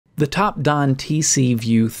The top-down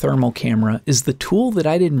TCView thermal camera is the tool that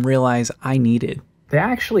I didn't realize I needed. They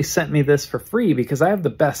actually sent me this for free because I have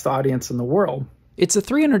the best audience in the world. It's a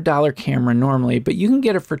 $300 camera normally, but you can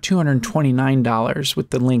get it for $229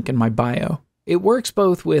 with the link in my bio. It works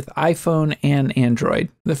both with iPhone and Android.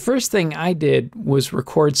 The first thing I did was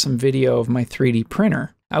record some video of my 3D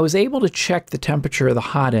printer. I was able to check the temperature of the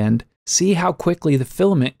hot end, see how quickly the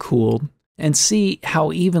filament cooled, and see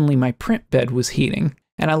how evenly my print bed was heating.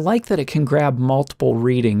 And I like that it can grab multiple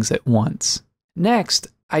readings at once. Next,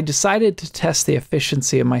 I decided to test the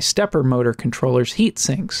efficiency of my stepper motor controller's heat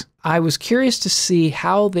sinks. I was curious to see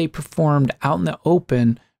how they performed out in the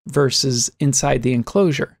open versus inside the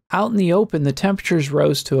enclosure. Out in the open, the temperatures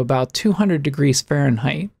rose to about 200 degrees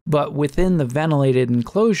Fahrenheit, but within the ventilated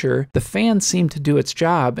enclosure, the fan seemed to do its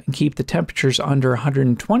job and keep the temperatures under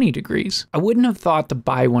 120 degrees. I wouldn't have thought to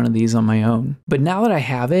buy one of these on my own, but now that I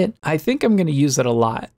have it, I think I'm going to use it a lot.